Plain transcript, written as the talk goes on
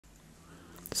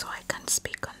so I can't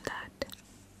speak on that.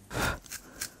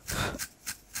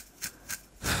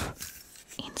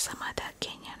 In some other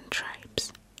Kenyan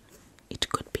tribes, it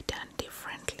could be done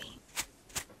differently.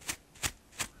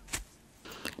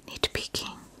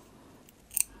 Nitpicking.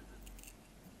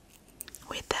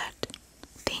 With that,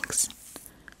 things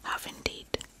have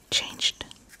indeed changed.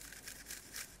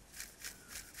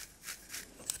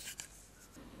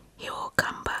 He will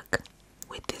come back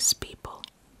with these people,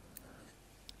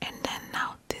 and then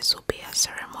now this will be a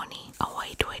ceremony, a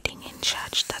white wedding in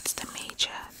church. That's the major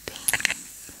thing.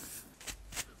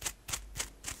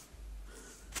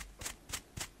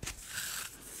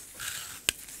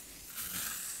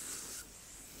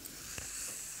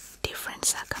 Different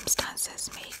circumstances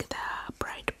make the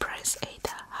bride price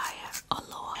either higher or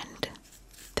lower, and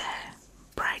the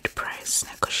bride price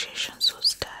negotiations will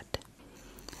start.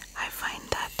 I find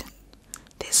that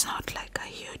there's not like a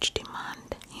huge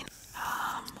demand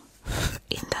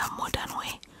in the modern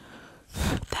way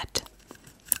that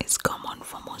is common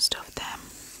for most of them.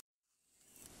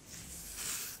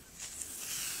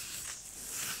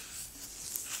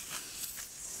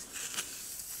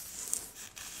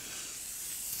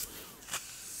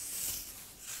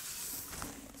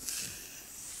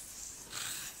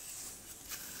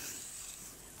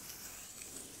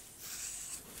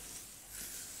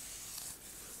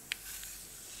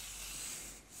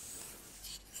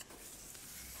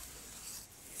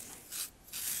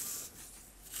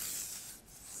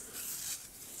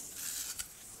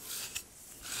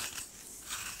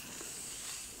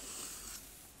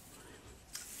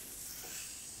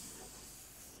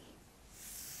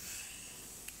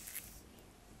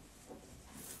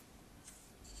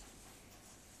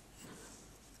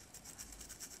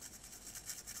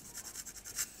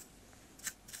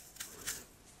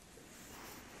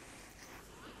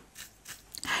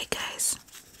 Hi guys,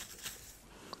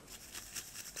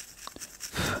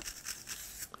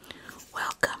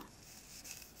 welcome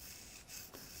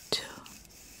to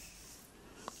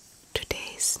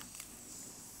today's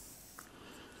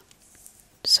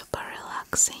super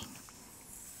relaxing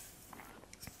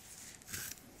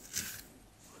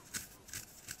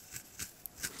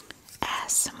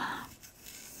asthma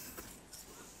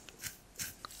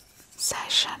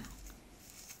session.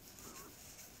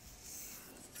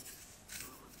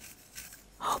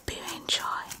 Hope you enjoy.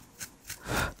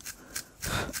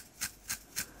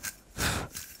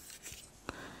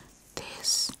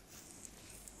 This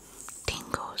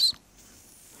tingles.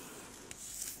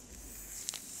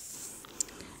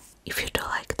 If you do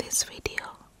like this video,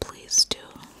 please do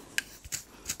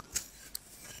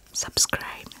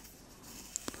subscribe.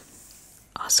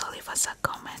 Also leave us a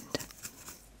comment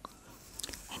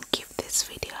and give this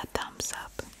video a thumbs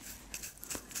up.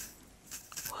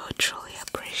 We'll truly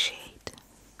appreciate.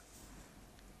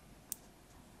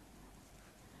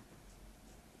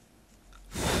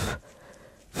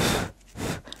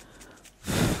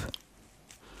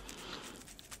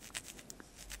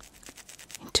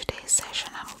 In today's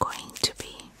session, I'm going to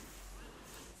be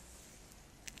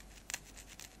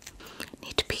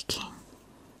nitpicking,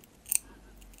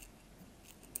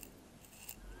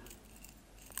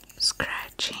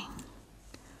 scratching,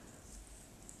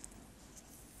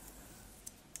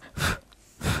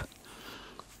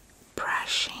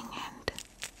 brushing and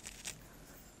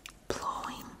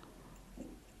blowing.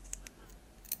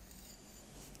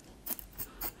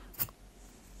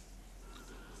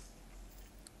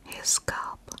 His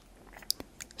scalp,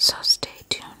 so stay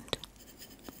tuned.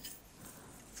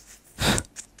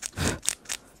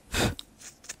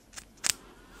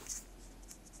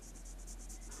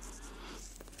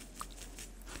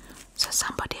 So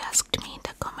somebody asked me in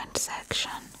the comment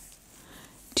section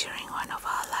during one of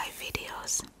our live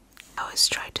videos. I always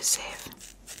try to save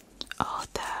all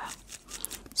the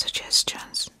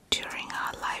suggestions during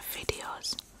our live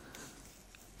videos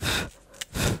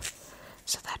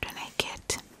so that when I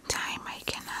get time I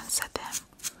can answer them.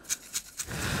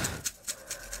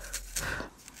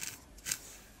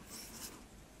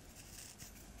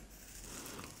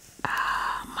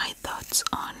 My thoughts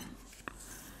on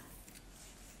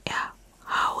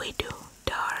how we do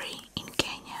dowry in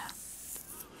Kenya,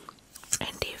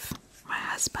 and if my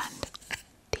husband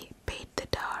paid the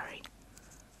dowry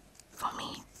for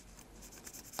me.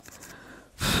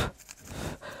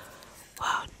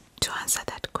 Well, to answer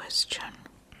that question,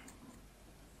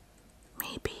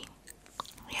 maybe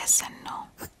yes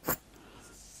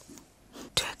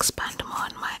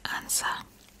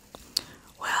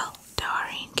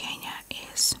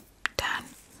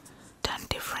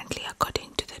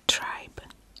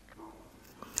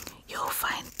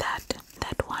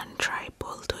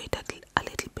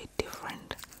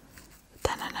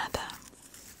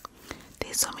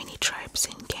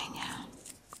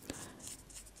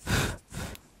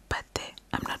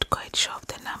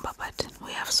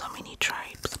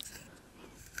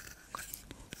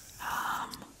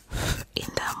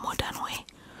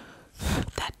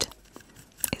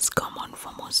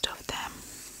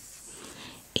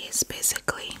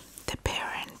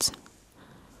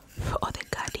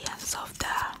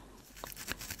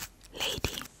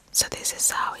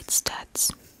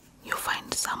starts, you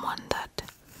find someone that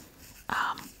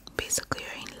basically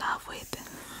you're in love with,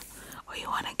 or you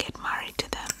want to get married to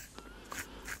them.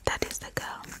 That is the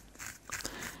girl.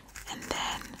 And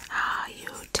then you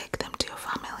take them to your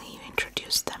family, you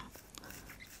introduce them.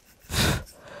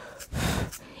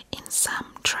 In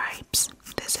some tribes,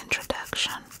 this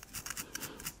introduction,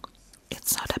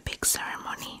 it's not a big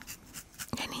ceremony,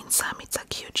 and in some it's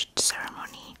a huge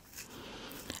ceremony.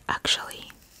 Actually,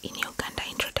 in Uganda,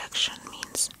 introduction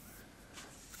means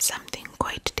something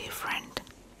quite different.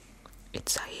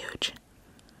 It's a huge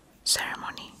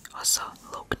ceremony, also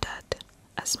looked at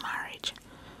as marriage.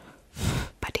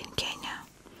 But in Kenya,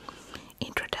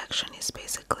 introduction is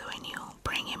basically when you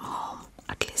bring him home,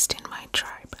 at least in my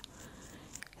tribe.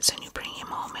 It's when you bring him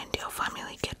home and your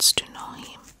family gets to know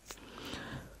him.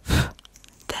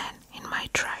 Then in my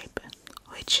tribe,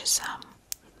 which is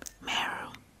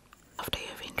Meru, after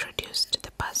you've introduced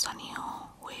the person you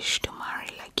wish to marry,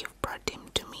 like you've brought him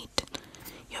to meet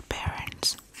your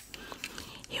parents,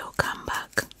 he'll come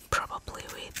back probably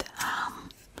with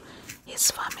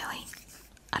his family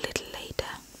a little later,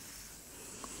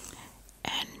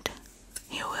 and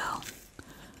he will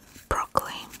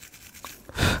proclaim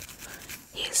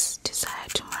his desire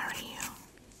to marry you.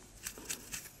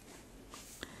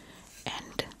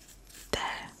 And the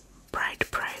bride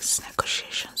price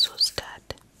negotiations will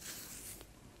start.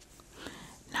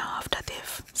 Now after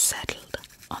they've settled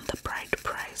on the bride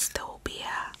price, there will be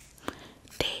a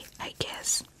day, I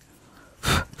guess,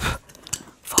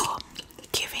 for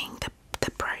giving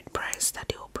the bride price,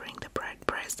 that he will bring the bride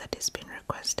price that has been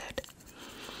requested.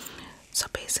 So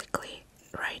basically,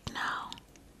 right now,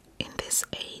 in this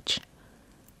age,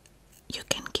 you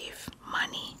can give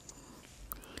money,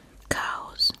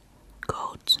 cows,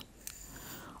 goats,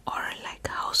 or like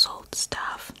household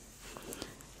stuff,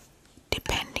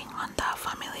 depending on the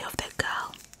family of the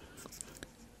girl.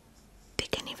 They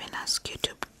can even ask you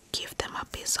to give them a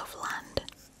piece of land,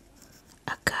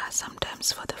 a car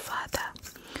sometimes for the father.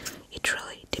 It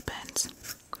really depends.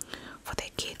 For the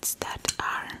kids that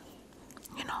are,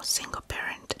 single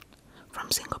parent, from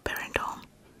single parent home,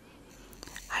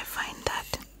 I find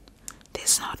that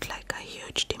there's not like a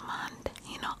huge demand,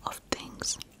 of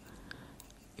things.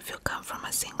 If you come from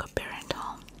a single parent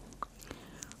home,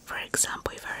 for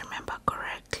example, if I remember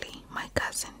correctly, my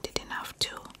cousin didn't have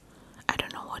to, I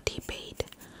don't know what he paid,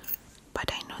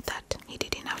 but I know that he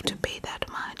didn't have to pay that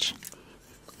much.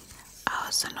 I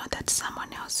also know that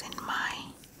someone else in my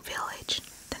village,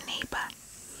 the neighbor,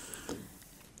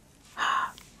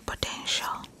 her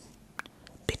potential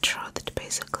betrothed,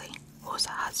 basically, was a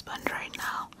husband right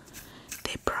now.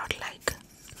 They brought like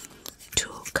 2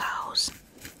 cows,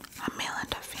 a male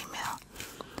and a female.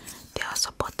 They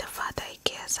also bought the father, I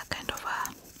guess, a kind of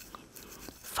a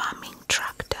farming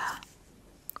tractor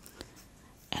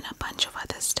and a bunch of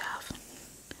other stuff.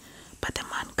 But the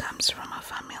man comes from a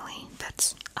family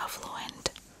that's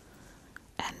affluent,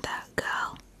 and the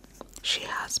girl, she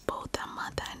has both her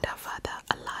mother and her father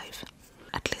alive.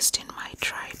 At least in my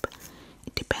tribe,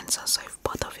 it depends also if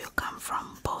both of you come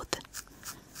from both,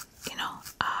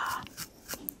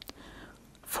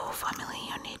 full family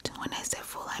unit. When I say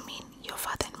full, I mean your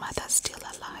father and mother are still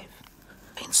alive.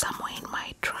 In some way in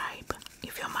my tribe,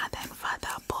 if your mother and father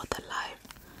are both alive,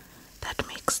 that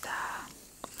makes the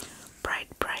bride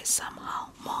price somehow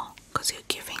more, because you're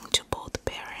giving to both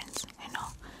parents,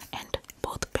 and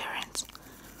both parents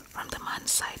from the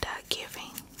man's side are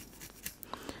giving.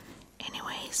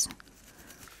 Anyways,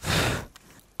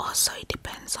 also it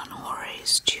depends on who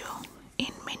raised you.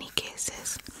 In many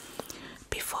cases,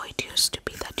 before it used to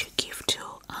be that you give to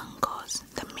uncles,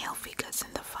 the male figures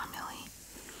in the family.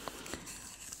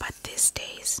 But these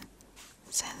days,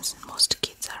 since most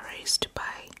kids are raised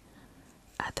by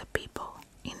other people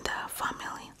in the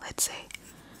family, let's say,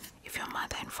 if your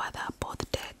mother and father are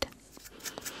both dead,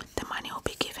 the money will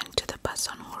be given to the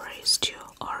person who raised you,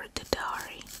 or the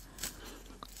dowry.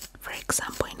 For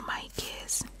example, in my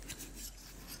case,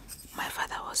 my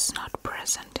father was not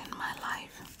present in my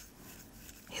life.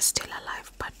 He's still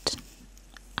alive, but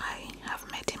I have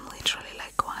met him literally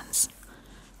like once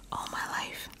all my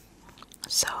life.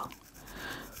 So,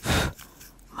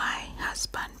 my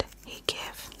husband, he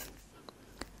gave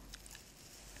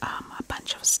a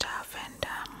bunch of stuff, and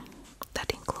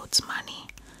that includes money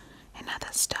and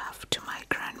other stuff, to my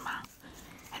grandma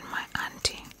and my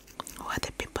auntie, who are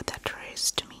the people that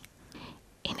raised me.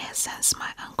 In essence,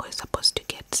 my uncle is supposed to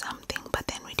get something, but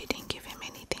then we didn't give him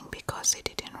anything because he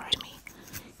didn't raise me.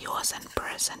 He wasn't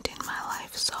present in my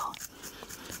life, so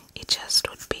it just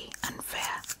would be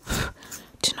unfair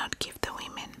to not give the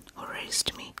women who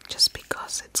raised me just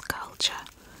because it's culture.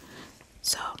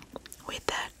 So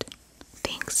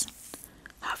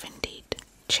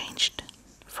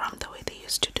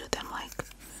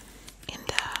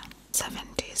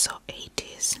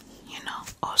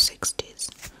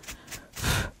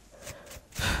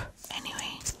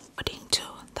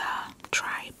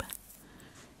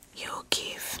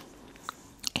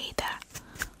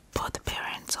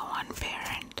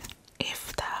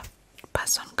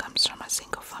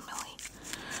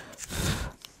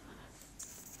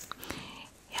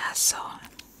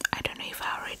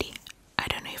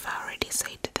don't know if I already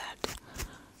said that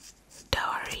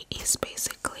dowry is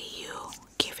basically you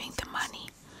giving the money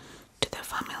to the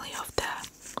family of the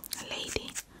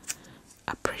lady,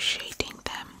 appreciating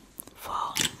them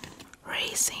for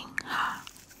raising her,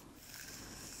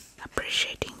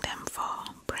 appreciating them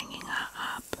for bringing her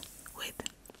up with,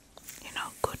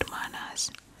 good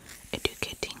manners,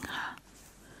 educating her.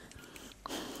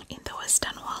 In the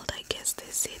Western world, I guess they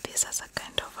see this as a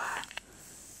kind of a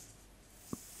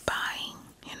buying,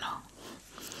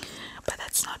 but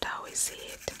that's not how we see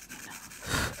it.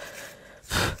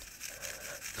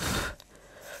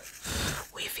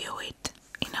 We view it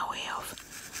in a way of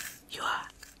you are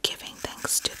giving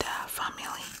thanks to the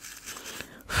family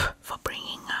for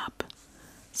bringing up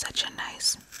such a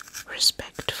nice,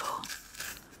 respectful,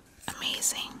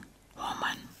 amazing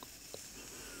woman.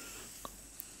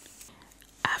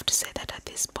 I have to say that at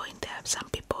this point there are some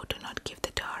people who do not give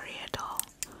the dowry at all.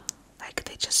 Like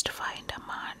they just find a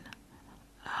man,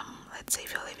 let's say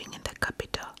if you're living in the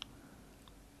capital,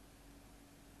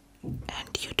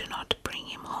 and you do not bring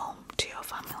him home to your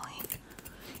family,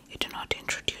 you do not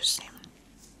introduce him.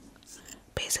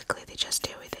 Basically they just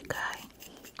stay with the guy,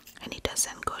 and he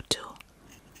doesn't go to,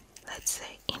 let's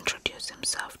say, introduce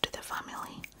himself to the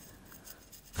family.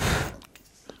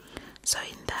 So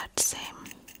in that same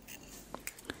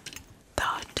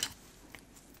thought,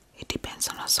 it depends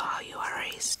on also how you are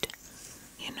raised.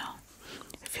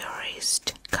 If you're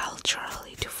raised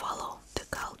culturally to follow the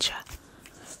culture,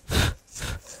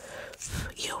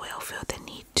 you will feel the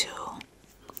need to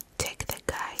take the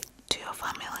guy to your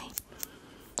family,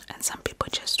 and some people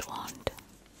just won't.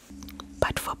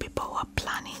 But for people who are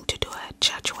planning to do a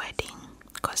church wedding,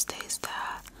 because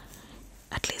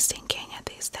at least in Kenya,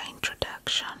 there's the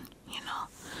introduction,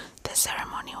 the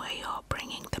ceremony where you're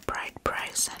bringing the bride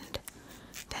price, and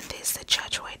then there's the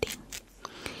church wedding.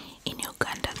 In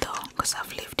Uganda though, because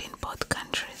I've lived in both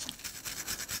countries,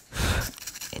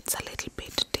 it's a little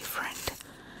bit different.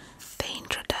 The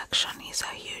introduction is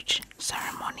a huge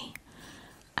ceremony.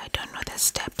 I don't know the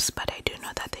steps, but I do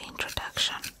know that the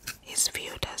introduction is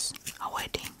viewed as a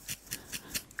wedding,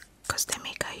 because they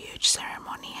make a huge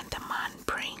ceremony and the man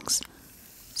brings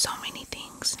so many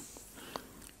things,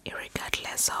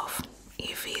 regardless of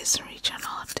if he is rich or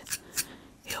not.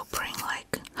 He'll bring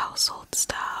like household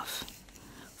stuff,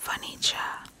 furniture.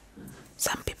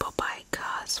 Some people buy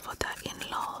cars for the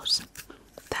in-laws,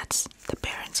 that's the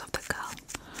parents of the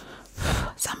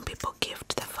girl. Some people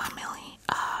gift the family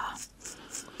a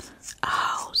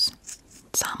house,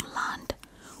 some land,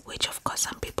 which of course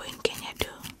some people in Kenya do.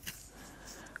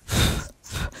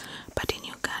 But in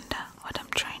Uganda, what I'm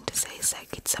trying to say is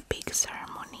like it's a big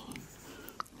ceremony,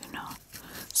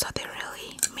 so they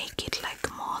really make it like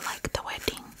more like the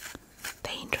wedding,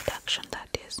 the introduction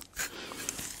that is.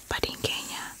 But in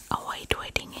Kenya, a white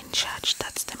wedding in church,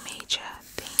 that's the major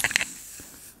thing.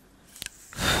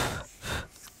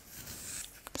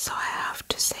 So I have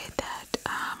to say that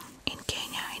in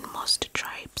Kenya, in most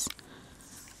tribes,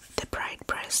 the bride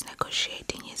price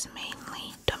negotiating is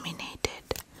mainly dominated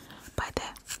by the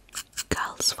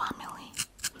girl's family.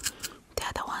 They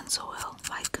are the ones who will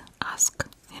ask,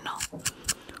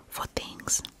 for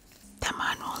things. The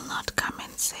man will not come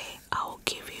and say, I will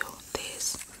give you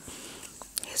this.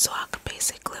 His work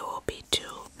basically will be to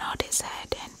nod his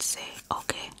head and say,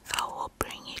 okay, I will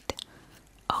bring it.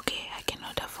 Okay, I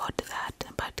cannot afford that,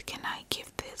 but can I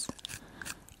give this?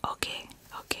 Okay,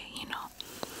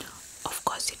 Of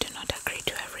course you do not agree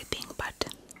to everything,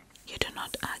 but you do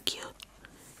not argue.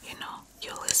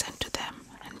 You listen to them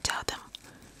and tell them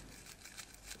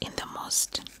in the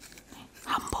most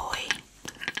humble way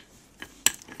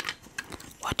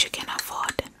what you can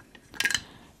afford.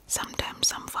 Sometimes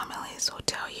some families will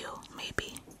tell you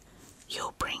maybe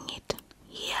you'll bring it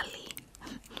yearly.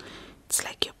 It's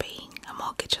like you're paying a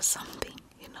mortgage or something,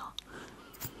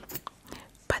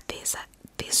 But this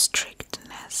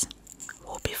strictness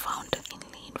will be found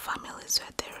mainly in families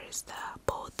where there is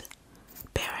both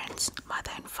parents,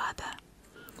 mother and father.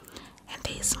 And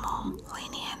there is more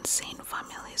leniency in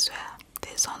families where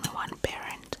there's only one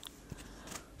parent.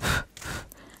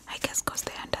 I guess because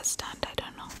they understand, I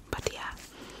don't know. But yeah,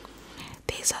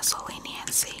 there's also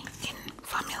leniency in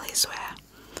families where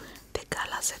the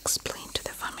girl has explained to the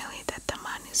family that the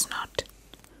man is not,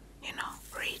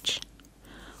 rich,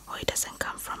 or he doesn't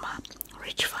come from a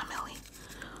rich family,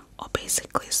 or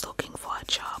basically is looking for a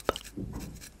job,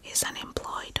 is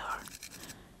unemployed, or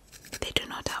they do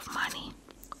not have money.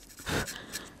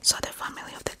 So the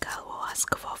family of the girl will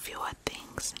ask for fewer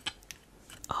things.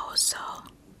 Also,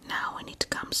 now when it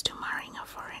comes to marrying a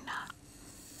foreigner,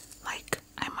 like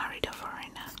I married a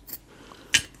foreigner,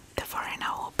 the foreigner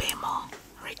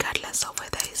regardless of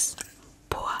whether it's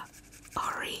poor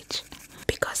or rich.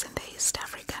 Because in the East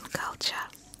African culture,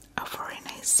 a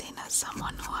foreigner is seen as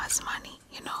someone who has money,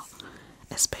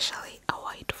 especially a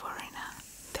white foreigner.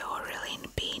 There will really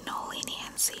be no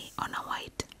leniency on a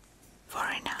white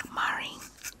foreigner marrying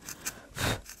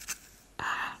a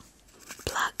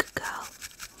black girl,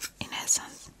 in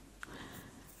essence.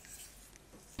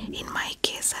 In my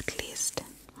case, at least,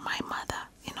 my mother,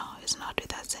 is not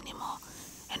with us anymore,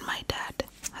 and my dad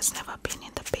has never been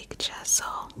in the picture, so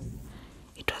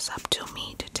it was up to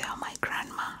me to tell my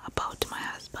grandma about my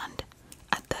husband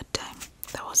at that time.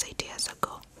 That was 8 years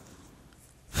ago.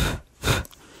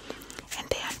 And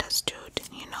they understood,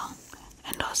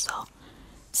 and also,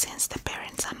 since the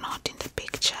parents are not in the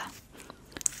picture,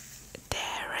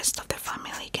 the rest of the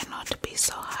family cannot be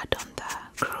so hard on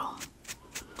the groom.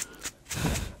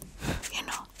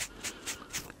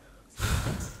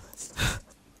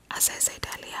 As I said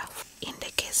earlier, in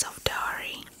the case of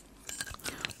dowry,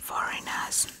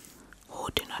 foreigners who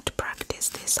do not practice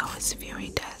this always view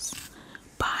it as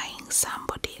buying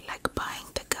somebody, like buying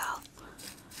the girl.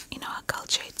 In our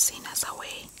culture, it's seen as a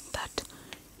way that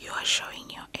you are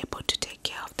showing you're able to take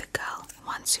care of the girl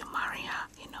once you marry her,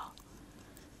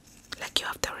 like you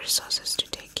have the resources to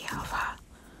take care of her,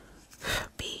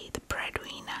 be the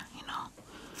breadwinner,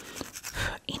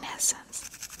 in essence.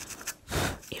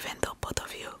 Even though both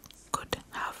of you could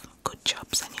have good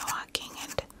jobs and you're working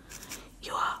and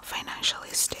you are financially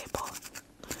stable,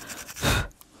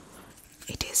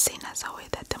 it is seen as a way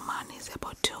that the man is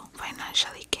able to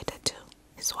financially cater to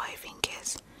his wife in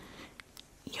case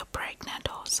you're pregnant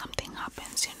or something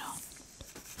happens,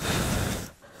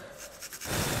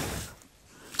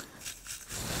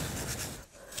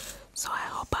 So I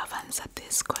hope I've answered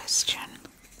this question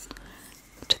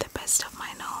to the best of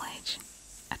my knowledge,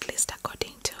 at least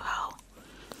according to how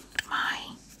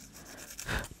my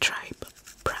tribe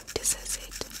practices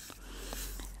it.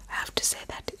 I have to say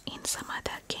that in some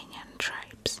other Kenyan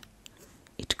tribes,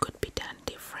 it could be done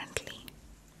differently.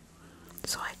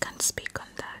 So I can't speak on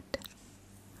that.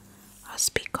 I'll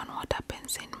speak on what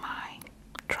happens in my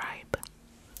tribe.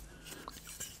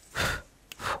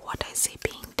 What I see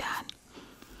being done.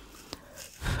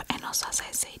 And also, as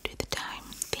I said, with time,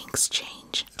 things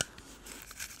change.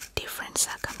 Different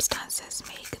circumstances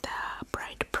make the